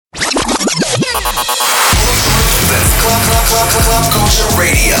That's Club Culture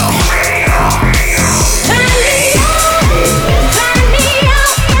Radio. Turn me up, turn me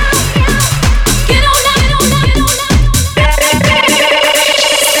up. Get on up, get on up, get on up.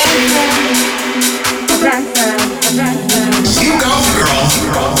 You go, girl.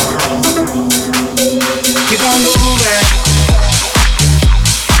 Keep on moving.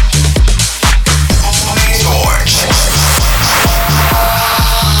 George.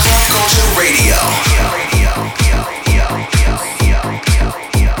 Club Culture Radio.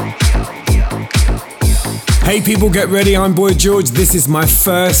 Hey people, get ready. I'm Boy George. This is my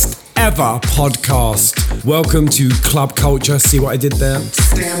first ever podcast. Welcome to Club Culture. See what I did there?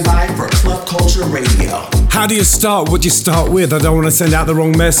 Stand by for Club Culture Radio. How do you start? What do you start with? I don't want to send out the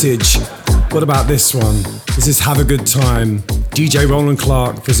wrong message. What about this one? This is Have a Good Time. DJ Roland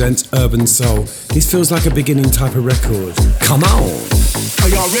Clark presents Urban Soul. This feels like a beginning type of record. Come on. Are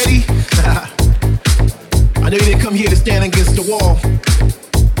y'all ready? I know you didn't come here to stand against the wall.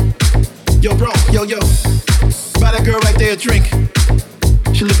 Yo, bro, yo. Buy that girl right there a drink.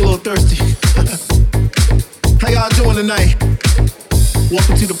 She look a little thirsty. How y'all doing tonight?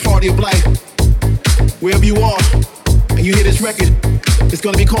 Welcome to the party of life. Wherever you are, and you hear this record, it's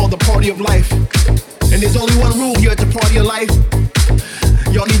gonna be called the party of life. And there's only one rule here at the party of life.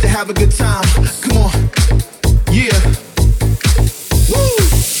 Y'all need to have a good time. Come on. Yeah. Woo!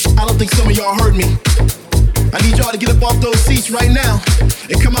 I don't think some of y'all heard me. I need y'all to get up off those seats right now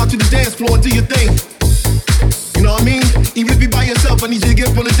and come out to the dance floor and do your thing. You know what I mean? Even if you're by yourself, I need you to get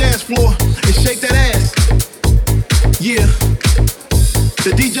up on the dance floor and shake that ass. Yeah.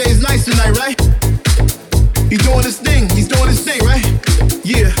 The DJ is nice tonight, right? He's doing his thing, right?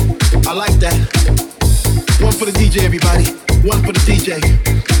 Yeah, I like that. One for the DJ, everybody. One for the DJ.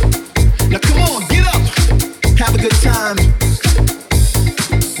 Now come on, get up. Have a good time.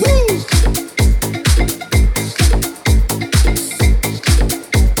 Woo!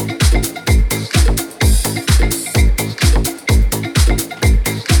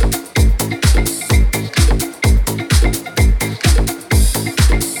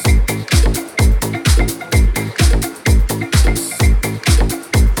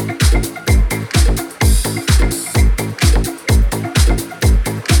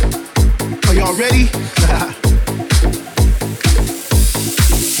 Ready?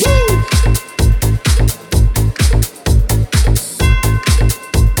 Woo!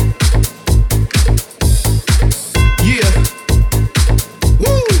 Yeah.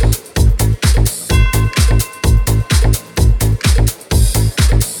 Woo!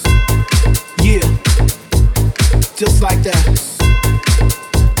 Yeah. Just like that.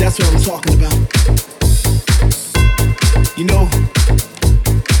 That's what I'm talking about. You know,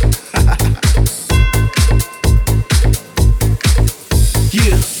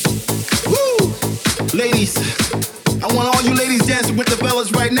 yeah. Woo! Ladies, I want all you ladies dancing with the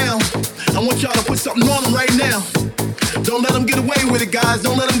fellas right now. I want y'all to put something on them right now. Don't let them get away with it, guys.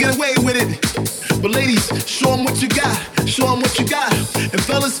 Don't let them get away with it. But ladies, show them what you got. Show them what you got. And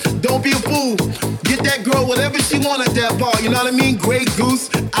fellas, don't be a fool. Get that girl whatever she want at that bar. You know what I mean? Grey Goose,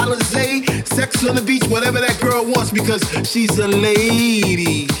 Alizé, Sex on the Beach, whatever that girl wants because she's a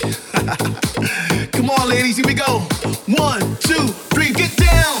lady. Come on, ladies, here we go. 1, 2, 3, get down.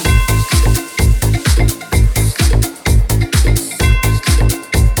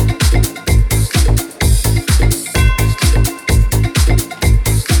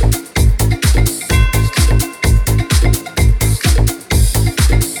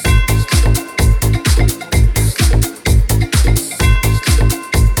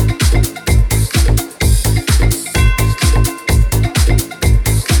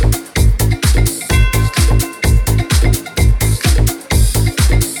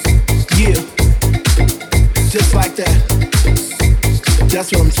 That's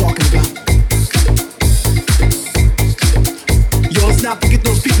what I'm talking about. Yo, let's not forget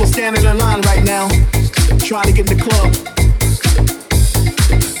those people standing in line right now, trying to get in the club.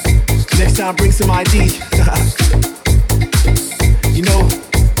 Next time, bring some ID. You know,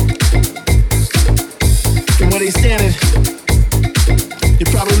 from where they standing, you're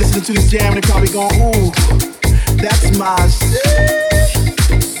probably listening to this jam and they're probably going, ooh, that's my shit.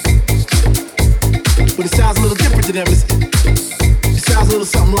 But it sounds a little different to them. It sounds a little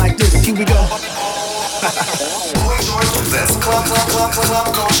something like this. Here we go. That's Club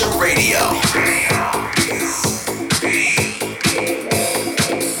Culture Radio.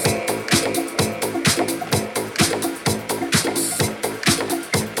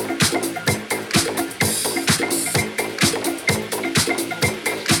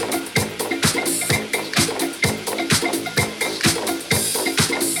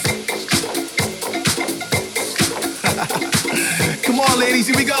 ladies,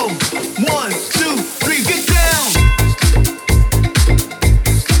 here we go. 1, 2, 3, get down.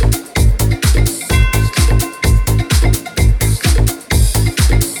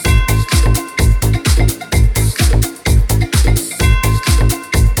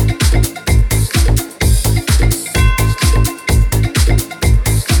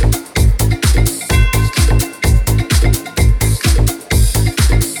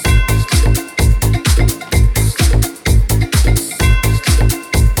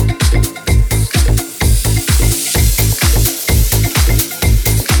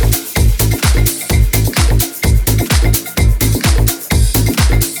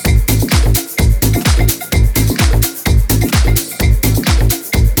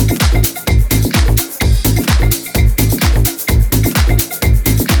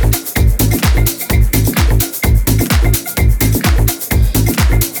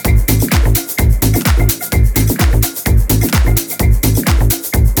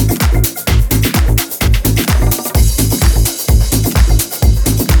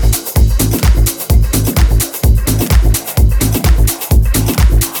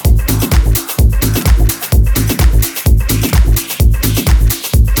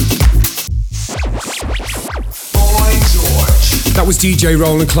 DJ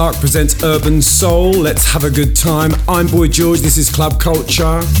Roland Clark presents Urban Soul. Let's have a good time. I'm Boy George. This is Club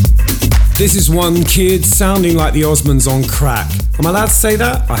Culture. This is One Kid sounding like the Osmonds on crack. Am I allowed to say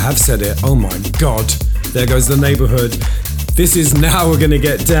that? I have said it. Oh my God. There goes the neighborhood. This is Now We're Gonna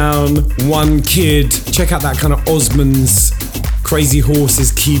Get Down. One Kid. Check out that kind of Osmonds Crazy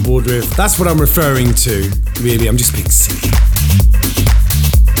Horses keyboard riff. That's what I'm referring to. Really, I'm just being silly.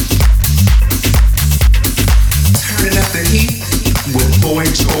 Turning up the heat with Boy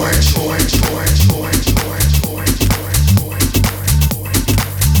George.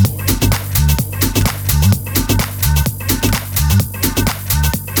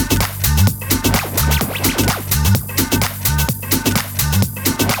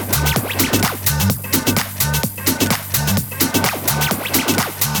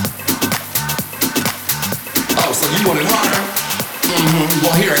 Oh, so you want it harder? Mm-hmm.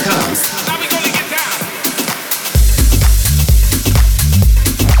 Well, here it comes.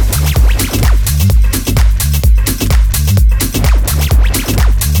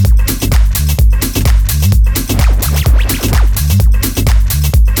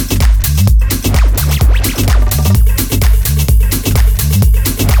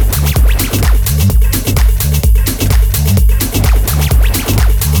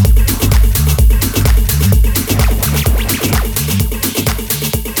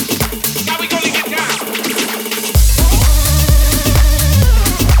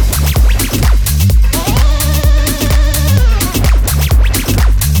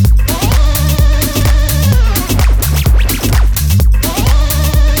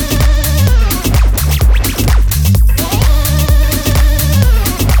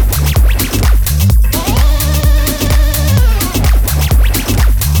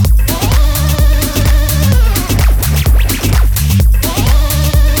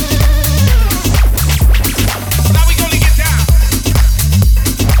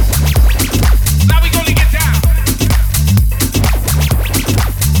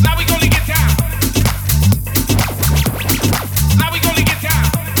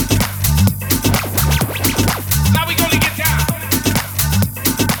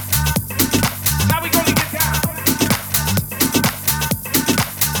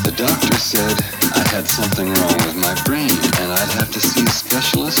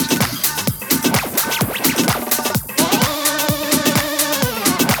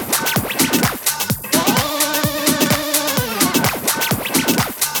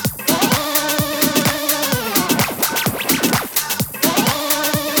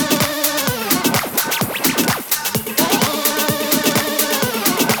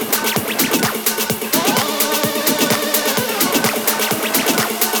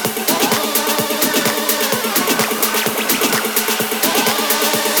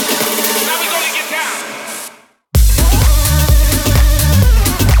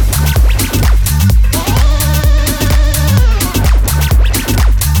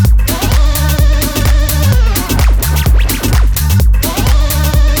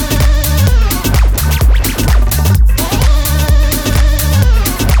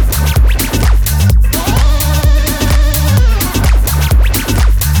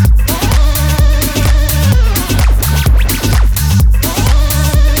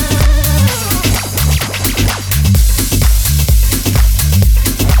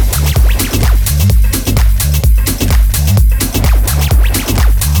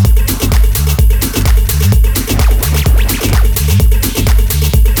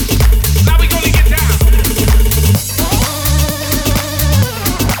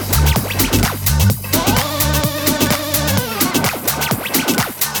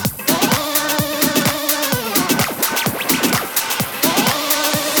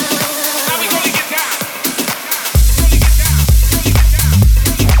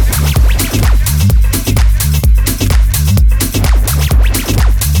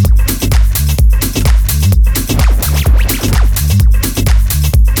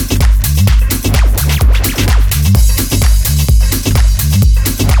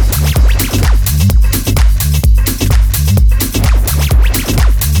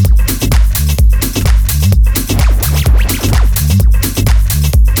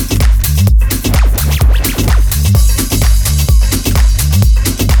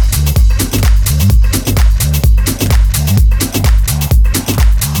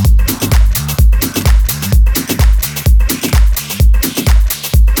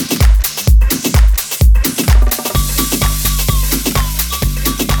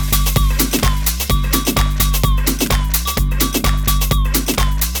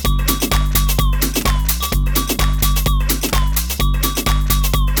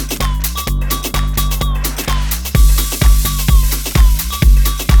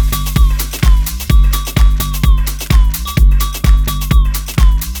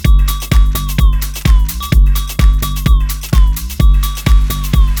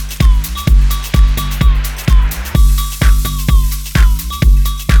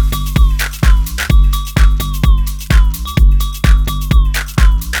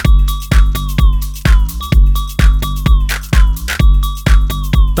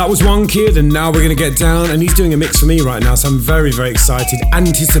 That was One Kid, and now we're gonna get down, and he's doing a mix for me right now, so I'm very, very excited.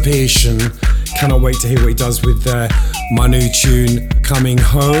 Anticipation. Cannot wait to hear what he does with my new tune, Coming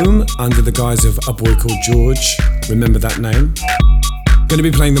Home, under the guise of a boy called George. Remember that name? Gonna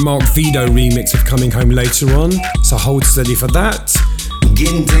be playing the Mark Vido remix of Coming Home later on, so hold steady for that.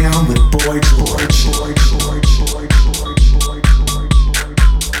 Getting down with Boy George.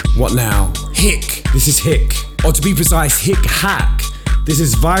 What now? Hick. This is Hick. Or to be precise, Hick Hack. This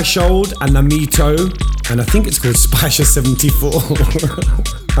is Weishold and Namito, and I think it's called Speicher 74.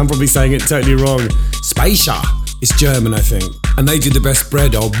 I'm probably saying it totally wrong. Speicher. It's German, I think. And they do the best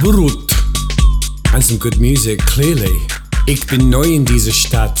bread, or Brot. And some good music, clearly. Ich bin neu in dieser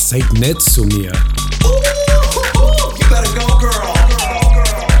Stadt, seid nett zu mir. You better go, girl.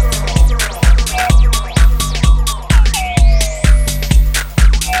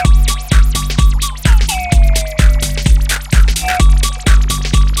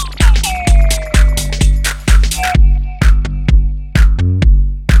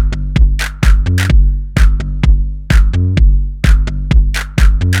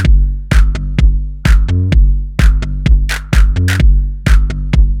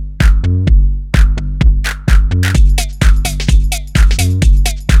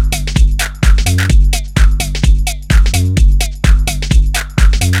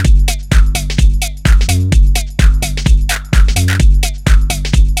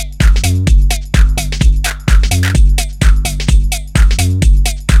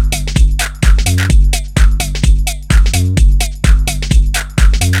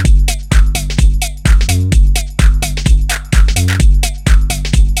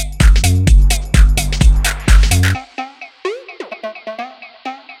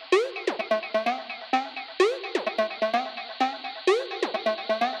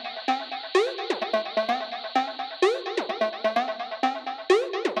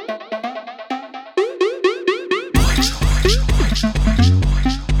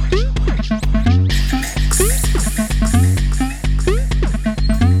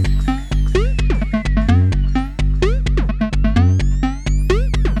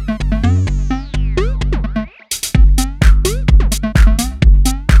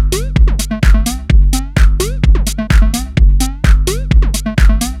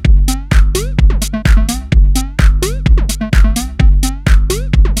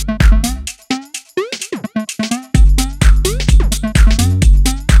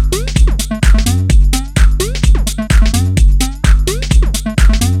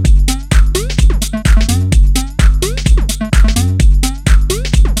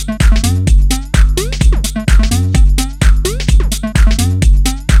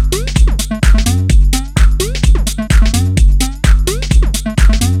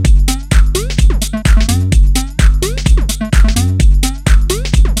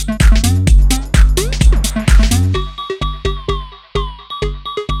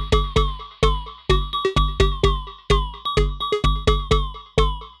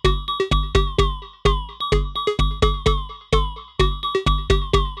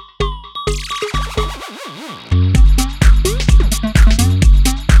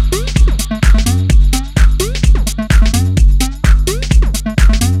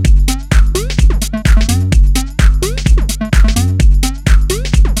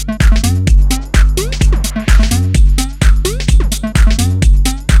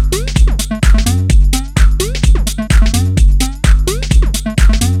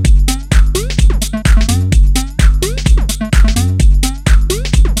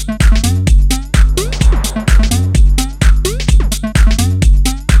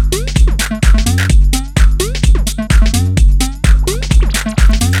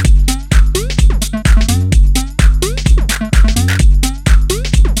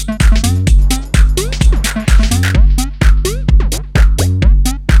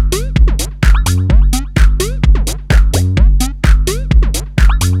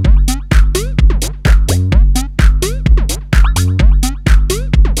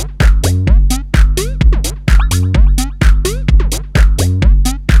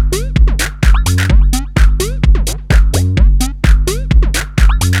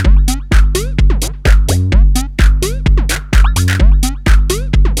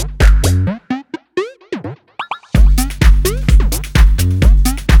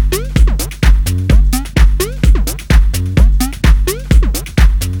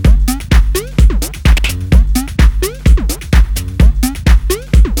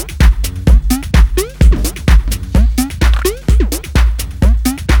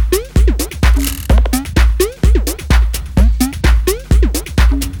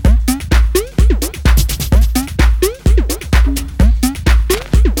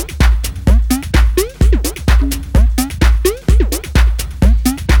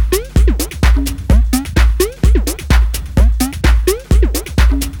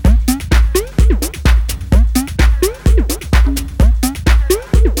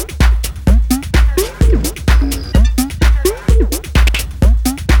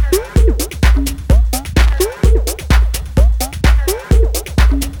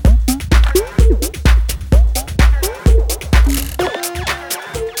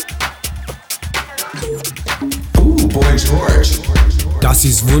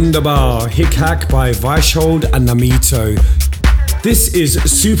 This is Wunderbar, Hick Hack by Weishold and Namito. This is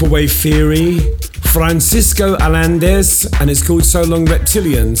Superwave Theory, Francisco Alandes, and it's called So Long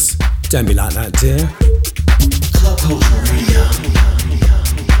Reptilians. Don't be like that, dear. Club Culture Radio.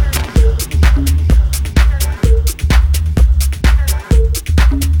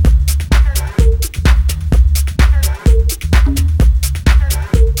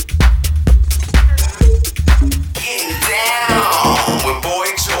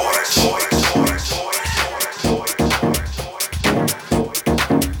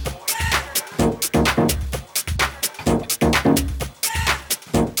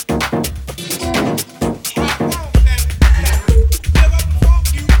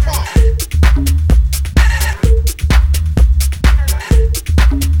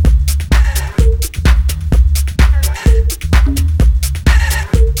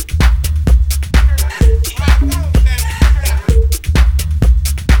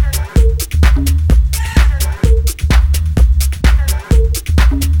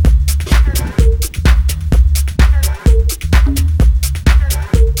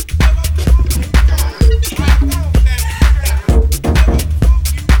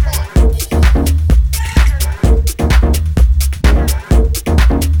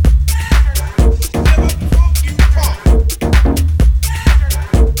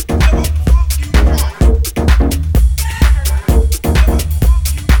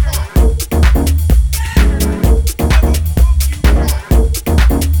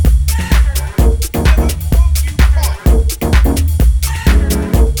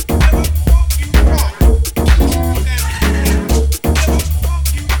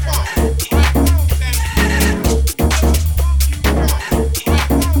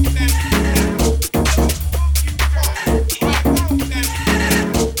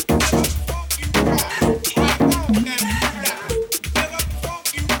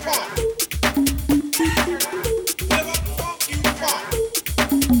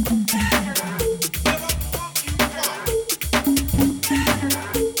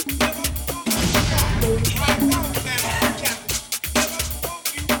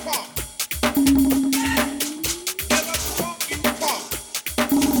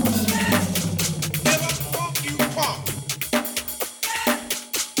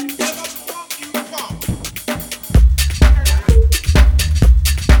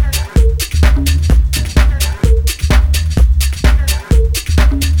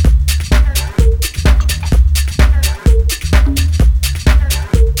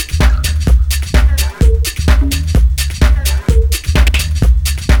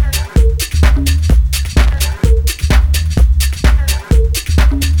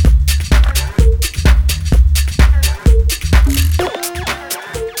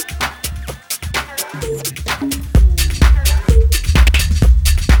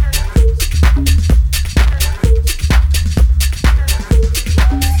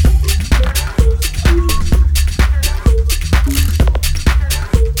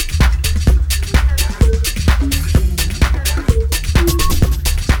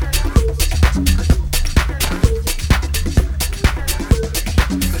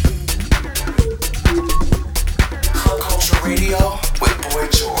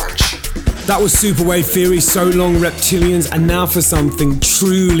 That was Superwave Theory, So Long Reptilians, and now for something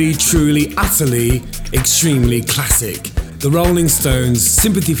truly, truly, utterly, extremely classic. The Rolling Stones,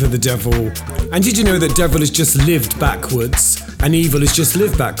 Sympathy for the Devil. And did you know that devil has just lived backwards and evil has just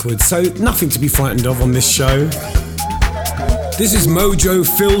lived backwards? So nothing to be frightened of on this show. This is Mojo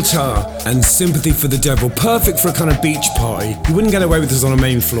Filter and Sympathy for the Devil. Perfect for a kind of beach party. You wouldn't get away with this on a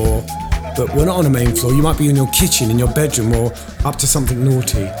main floor. But we're not on a main floor. You might be in your kitchen, in your bedroom, or up to something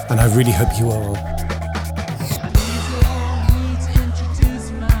naughty. And I really hope you are.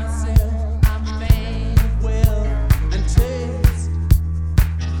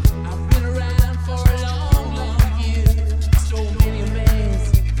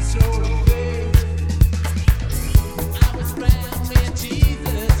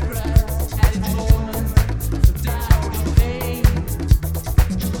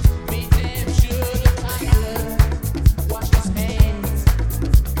 Wash his hands,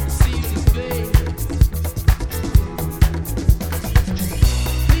 see his face.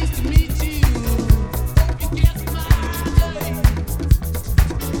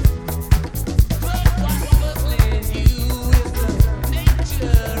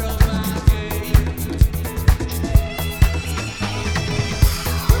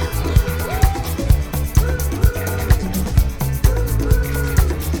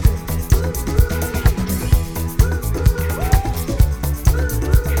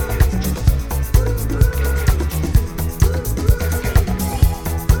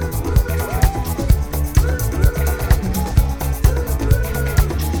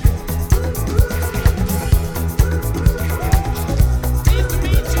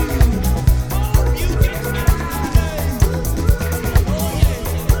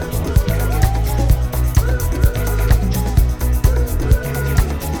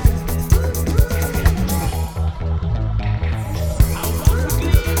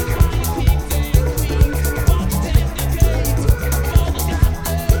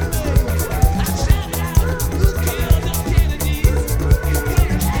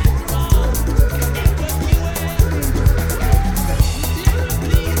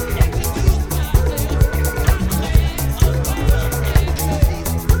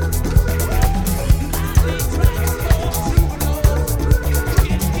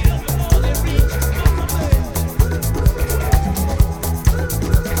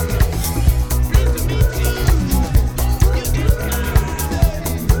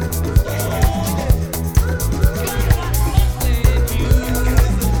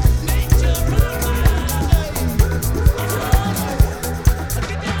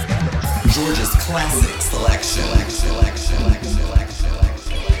 Classic selection.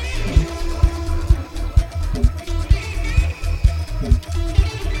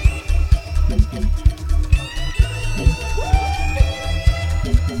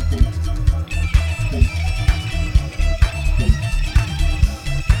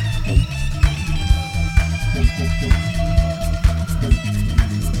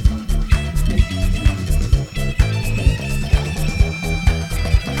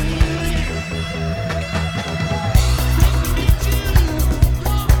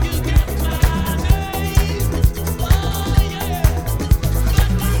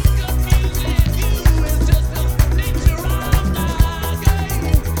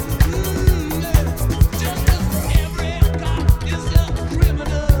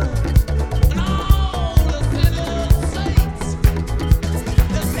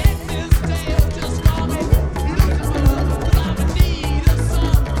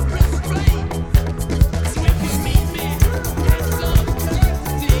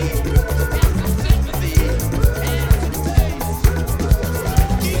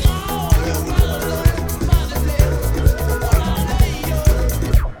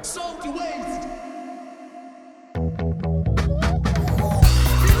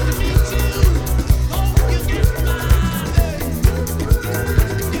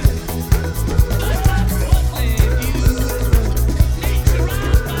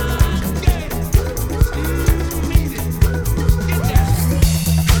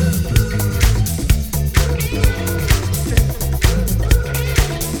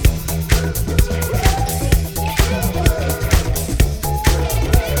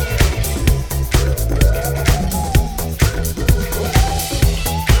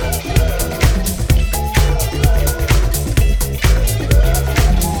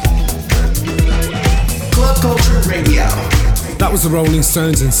 That was the Rolling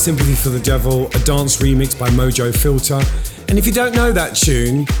Stones and Sympathy for the Devil, a dance remix by Mojo Filter. And if you don't know that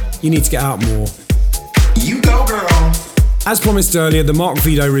tune, you need to get out more. You go, girl. As promised earlier, the Mark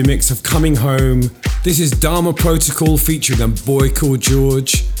Vito remix of Coming Home. This is Dharma Protocol featuring a boy called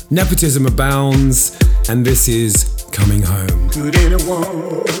George. Nepotism abounds, and this is Coming Home. Could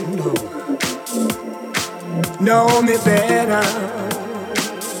anyone know me better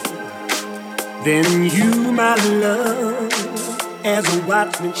than you, my love, as a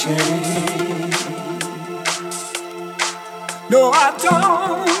watchman change? No, I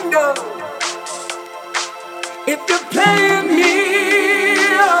don't know if you're playing me.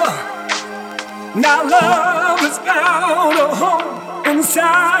 Now love has found a home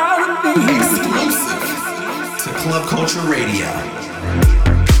inside of me. Exclusive to Club Culture Radio.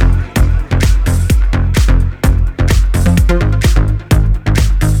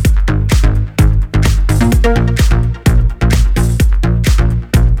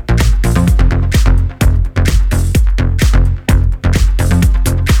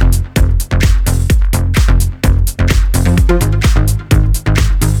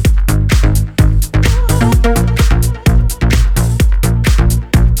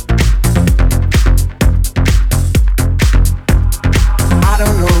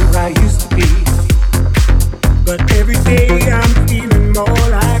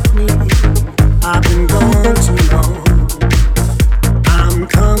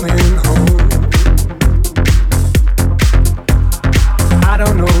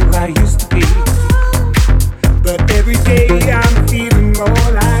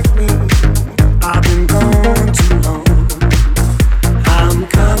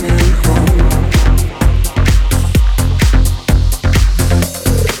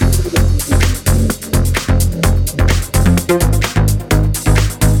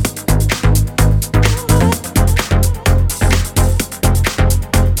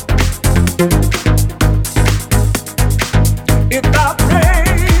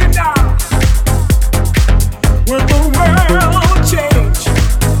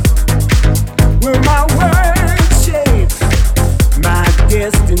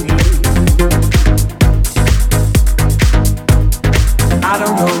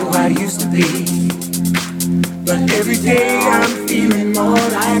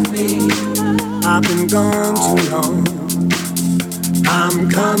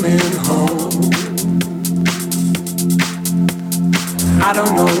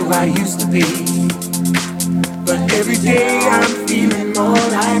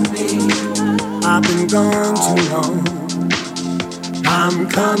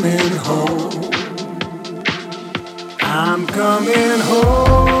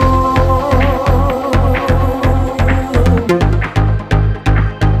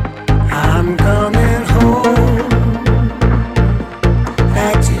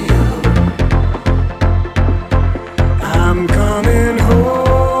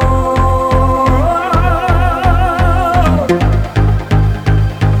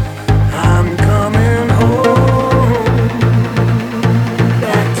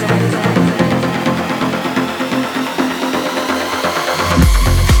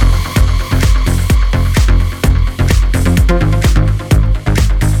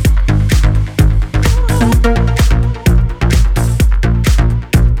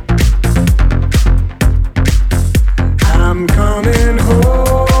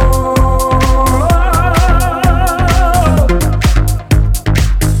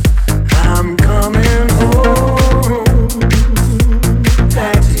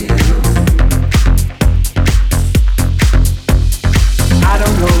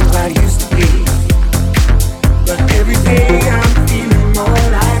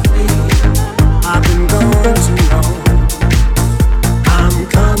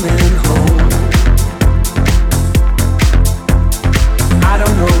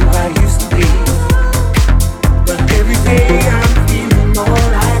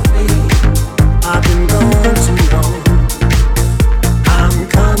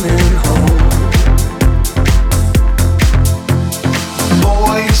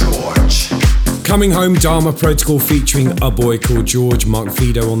 Coming Home Dharma Protocol featuring a boy called George, Mark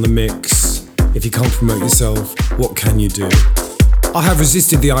Fido on the mix. If you can't promote yourself, what can you do? I have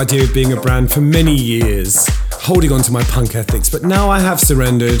resisted the idea of being a brand for many years, holding on to my punk ethics, but now I have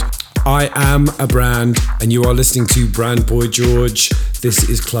surrendered. I am a brand, and you are listening to Brand Boy George. This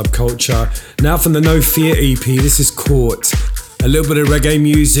is Club Culture. Now from the No Fear EP, this is Court. A little bit of reggae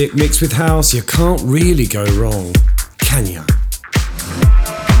music mixed with house. You can't really go wrong, can you?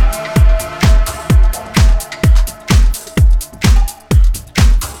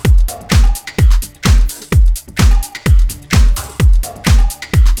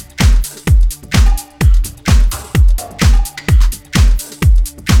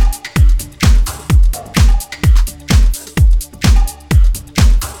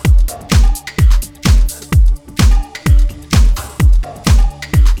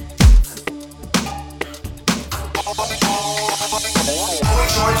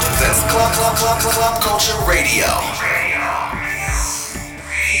 Club Culture Radio.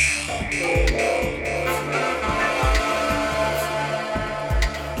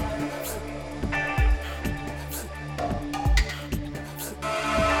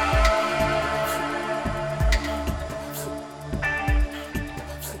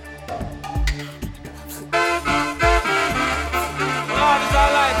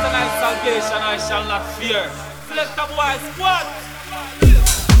 I shall not fear. Select a boy squad.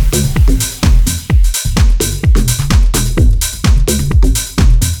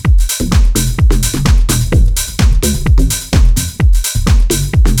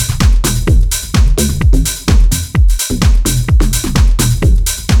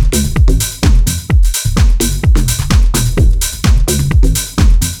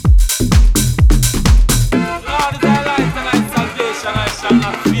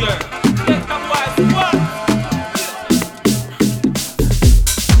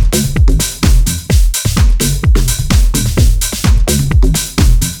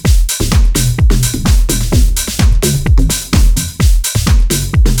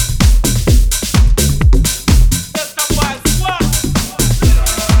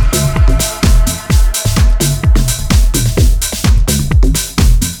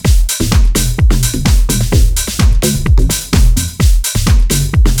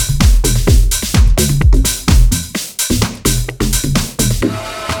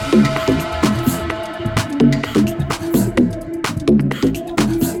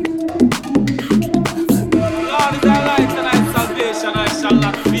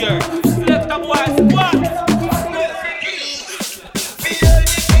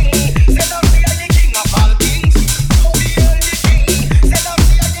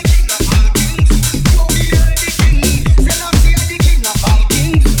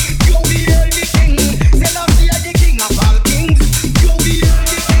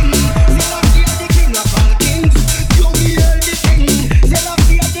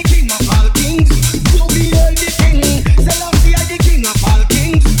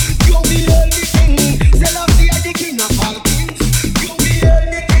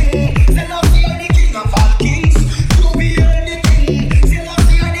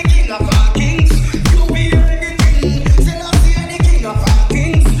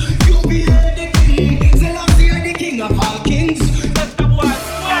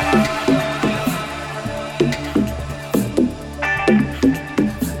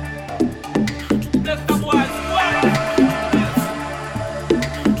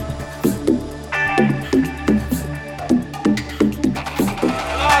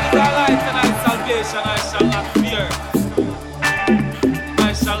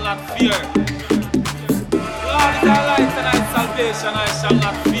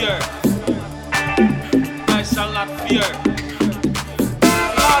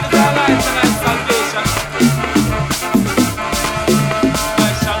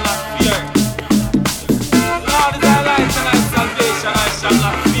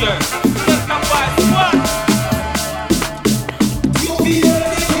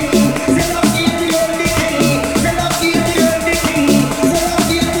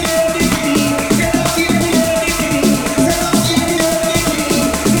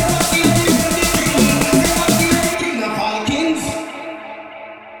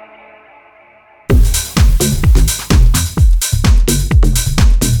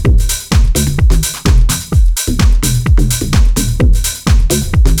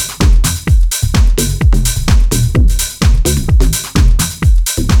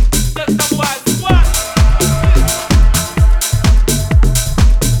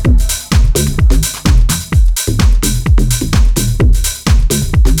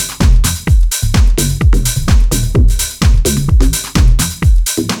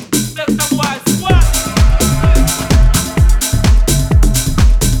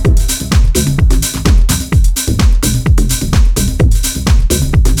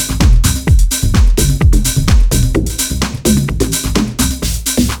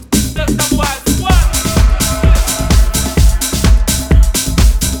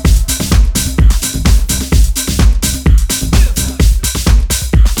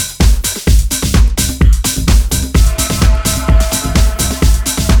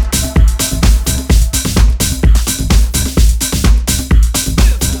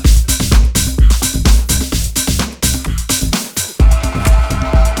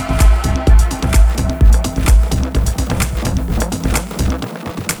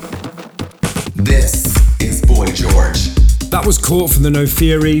 was Caught from the No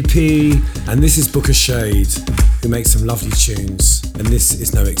Fear EP, and this is Booker Shade, who makes some lovely tunes, and this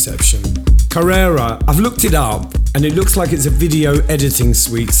is no exception. Carrera, I've looked it up, and it looks like it's a video editing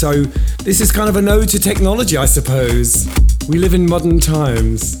suite, so this is kind of an ode to technology, I suppose. We live in modern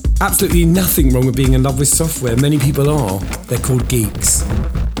times. Absolutely nothing wrong with being in love with software. Many people are. They're called geeks.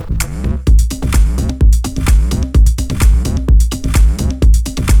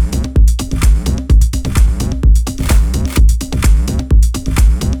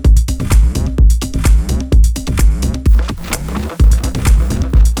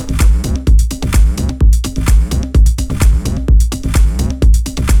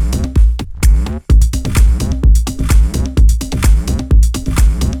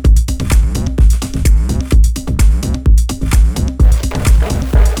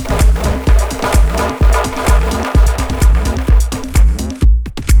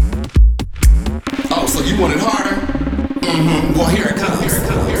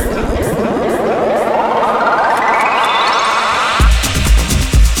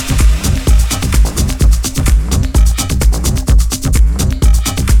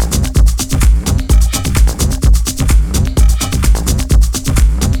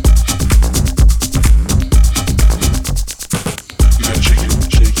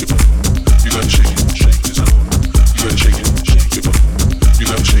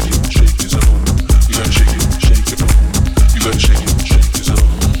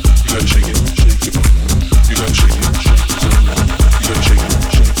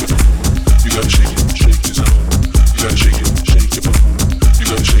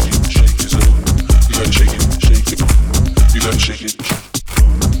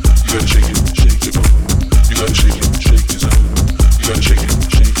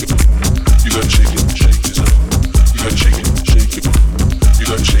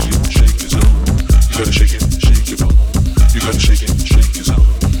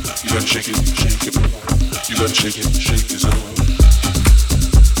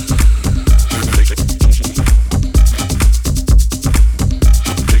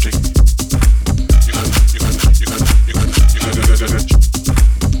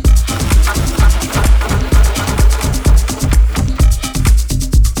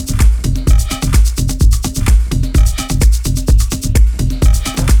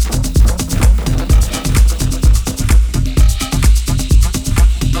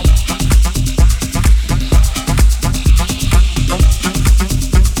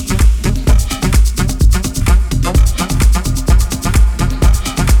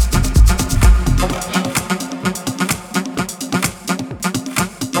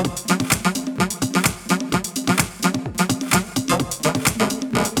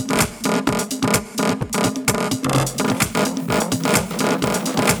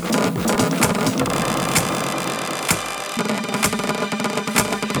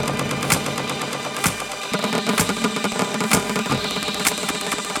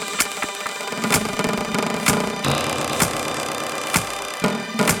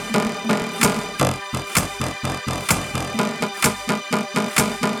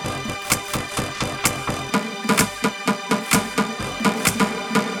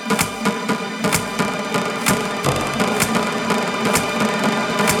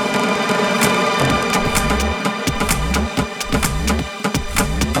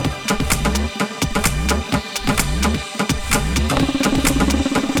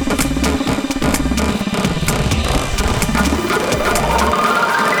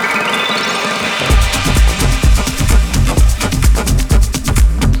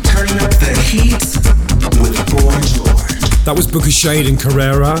 That was Booker Shade and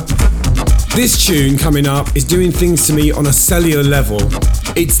Carrera. This tune coming up is doing things to me on a cellular level.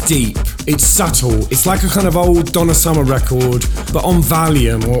 It's deep, it's subtle, it's like a kind of old Donna Summer record, but on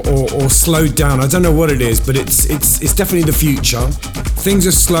Valium or slowed down. I don't know what it is, but it's definitely the future. Things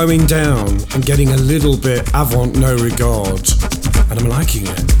are slowing down and getting a little bit avant no regard, and I'm liking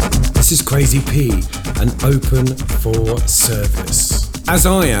it. This is Crazy P and Open for Service. As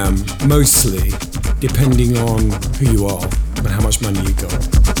I am, mostly, depending on who you are and how much money you got.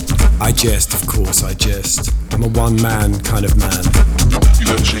 I jest, of course, I jest. I'm a one-man kind of man. You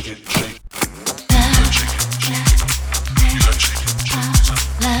gotta shake it, shake.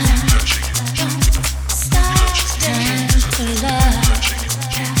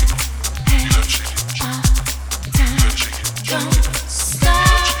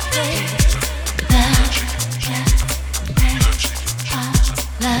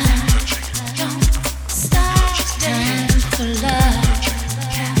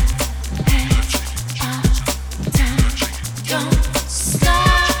 Don't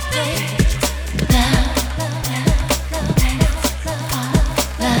stop.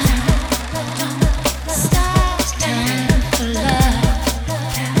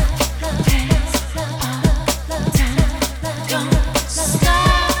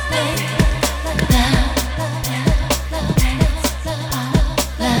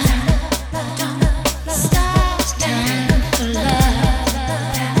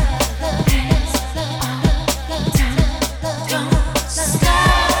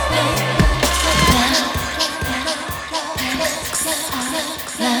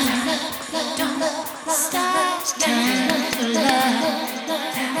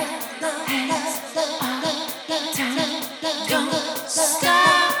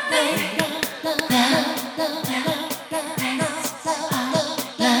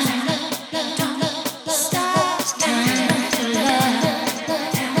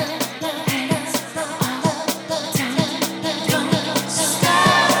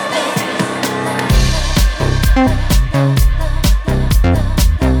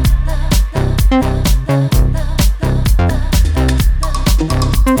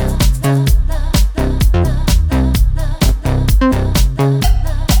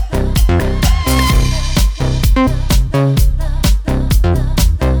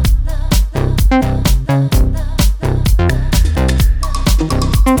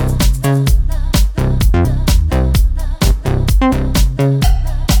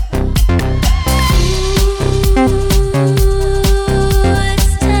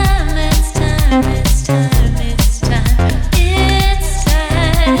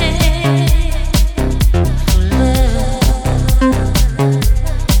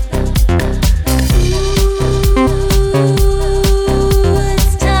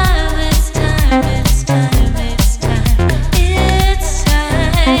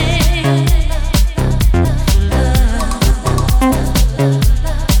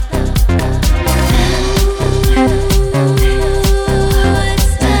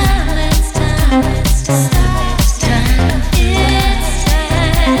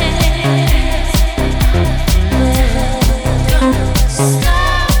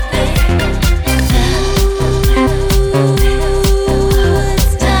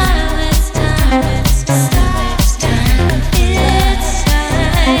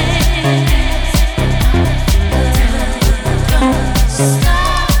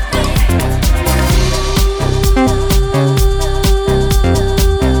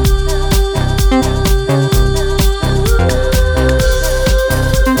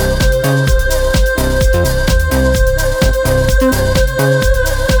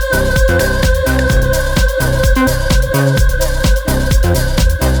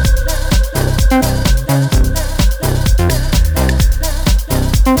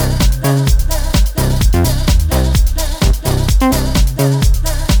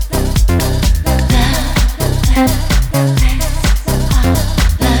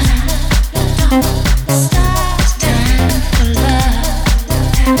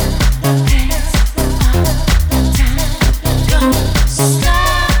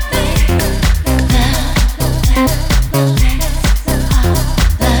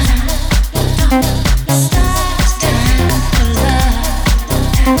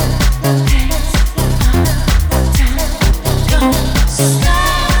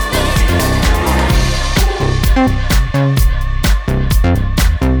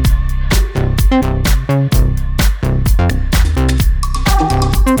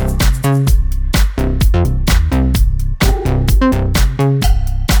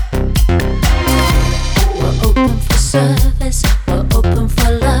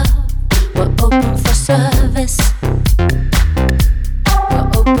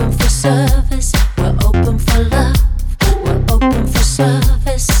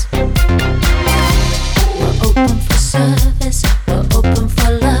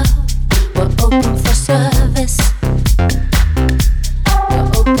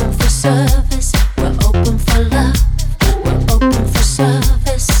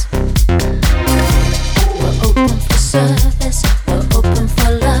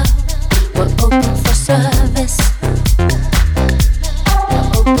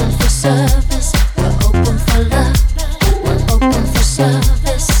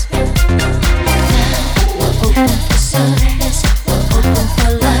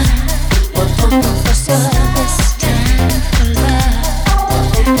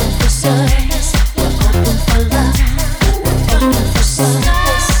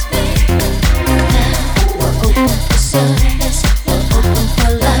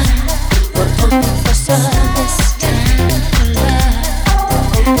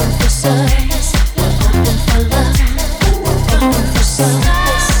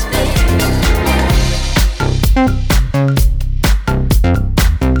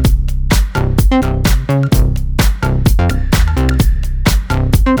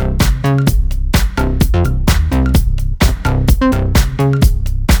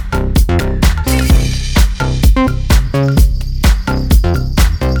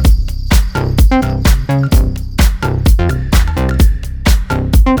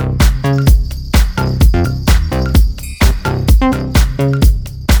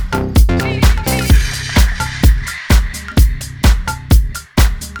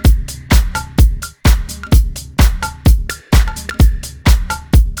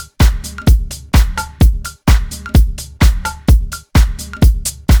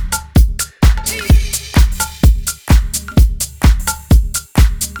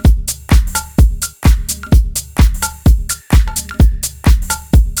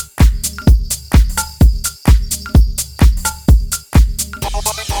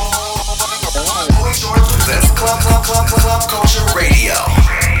 Club Culture Radio.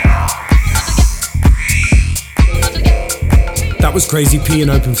 That was Crazy P and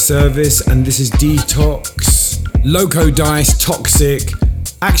Open for Service, and this is Detox, Loco Dice, Toxic.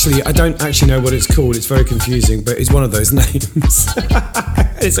 Actually, I don't actually know what it's called. It's very confusing, but it's one of those names.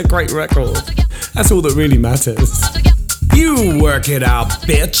 It's a great record. That's all that really matters. You work it out,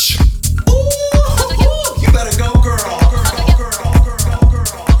 bitch. Ooh, you better go, girl.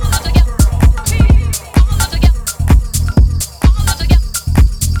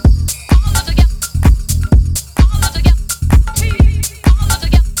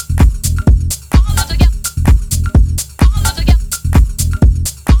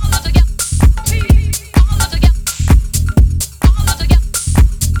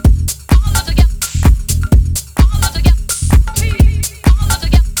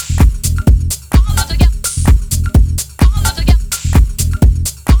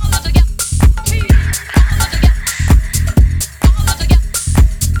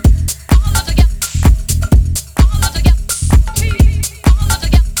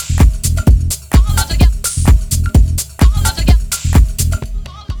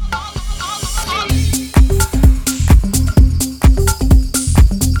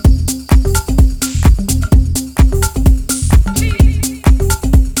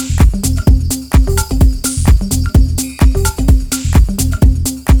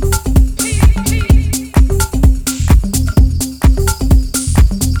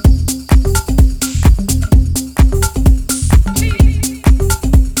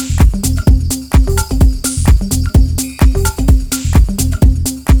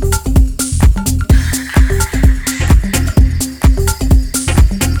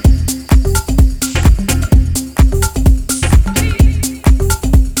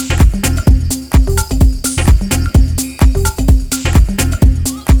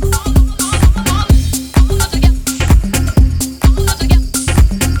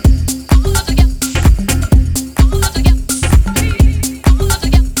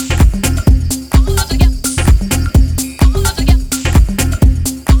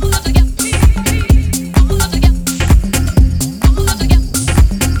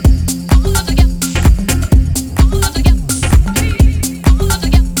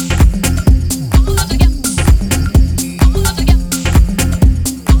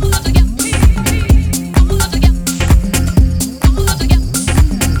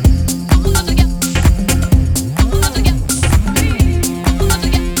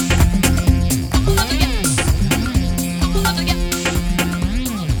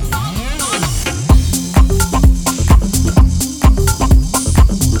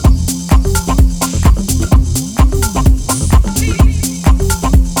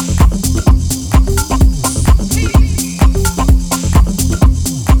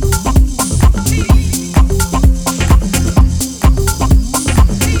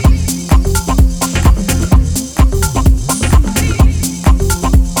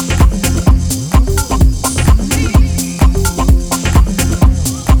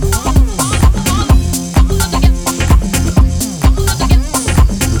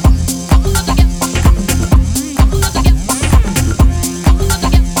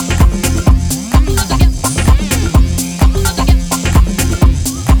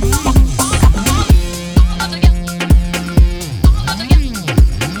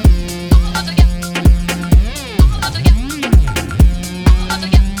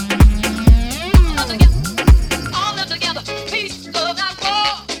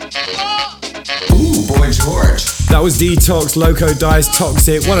 That was Detox, Loco Dice,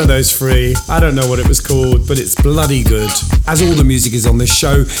 Toxic, one of those three. I don't know what it was called, but it's bloody good. As all the music is on this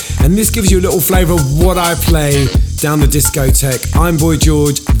show, and this gives you a little flavour of what I play down the discotheque. I'm Boy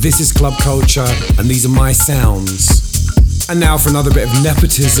George, this is Club Culture, and these are my sounds. And now for another bit of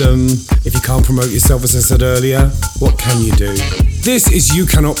nepotism. If you can't promote yourself, as I said earlier, what can you do? This is You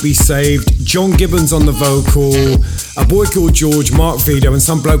Cannot Be Saved. John Gibbons on the vocal, a boy called George, Mark Vito, and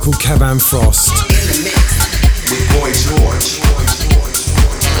some bloke called Kevan Frost. In the mix with Boy George.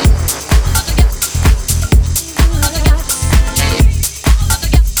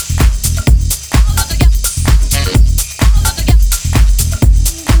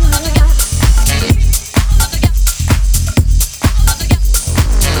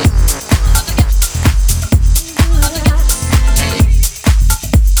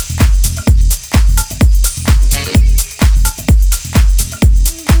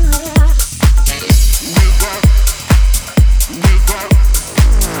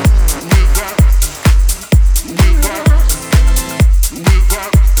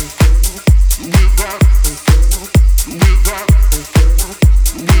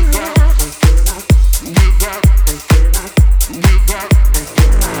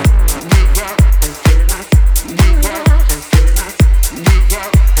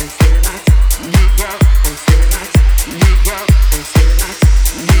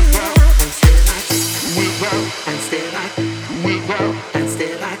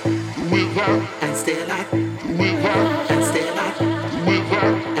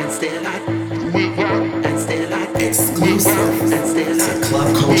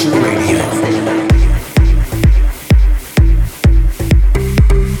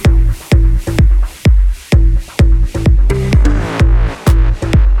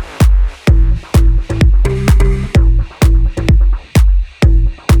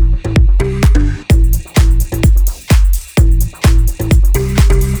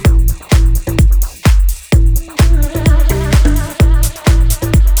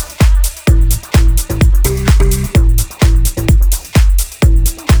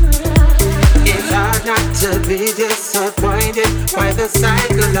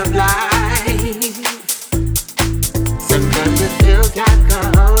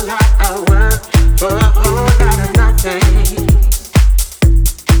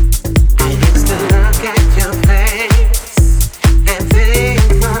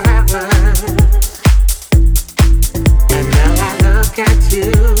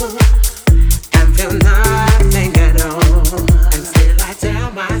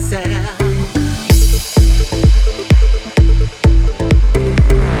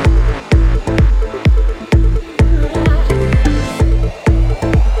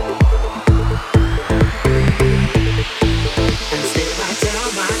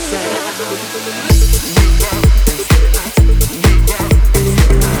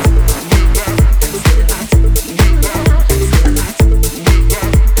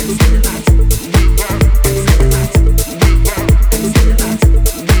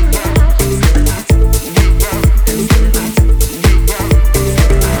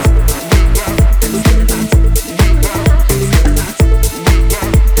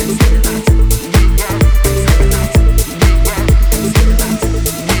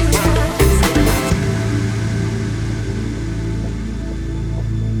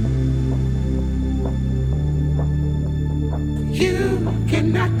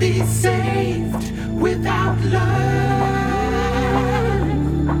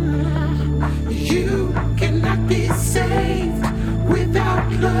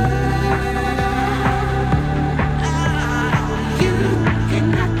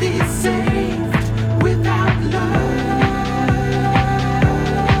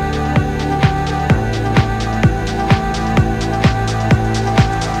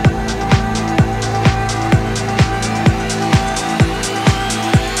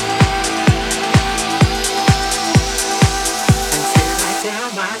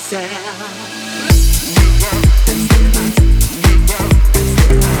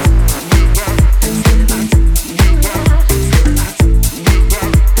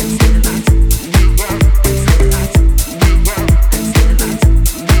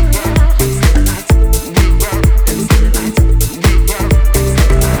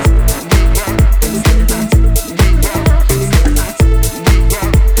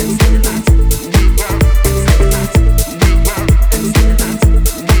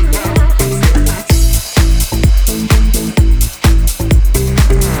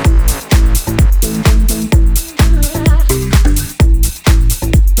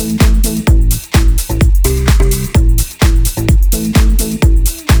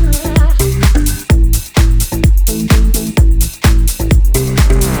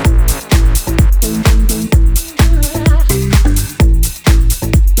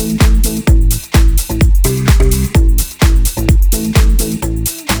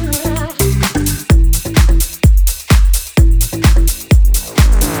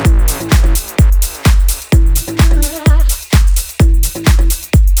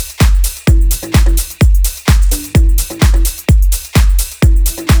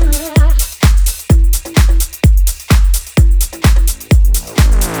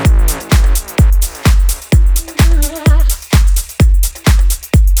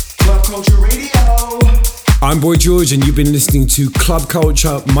 I'm Boy George, and you've been listening to Club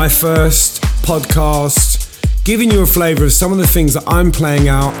Culture, my first podcast, giving you a flavour of some of the things that I'm playing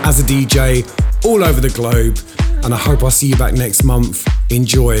out as a DJ all over the globe. And I hope I'll see you back next month.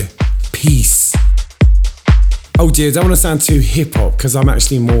 Enjoy. Peace. Oh dear, don't want to sound too hip-hop because I'm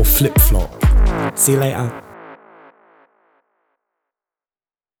actually more flip-flop. See you later.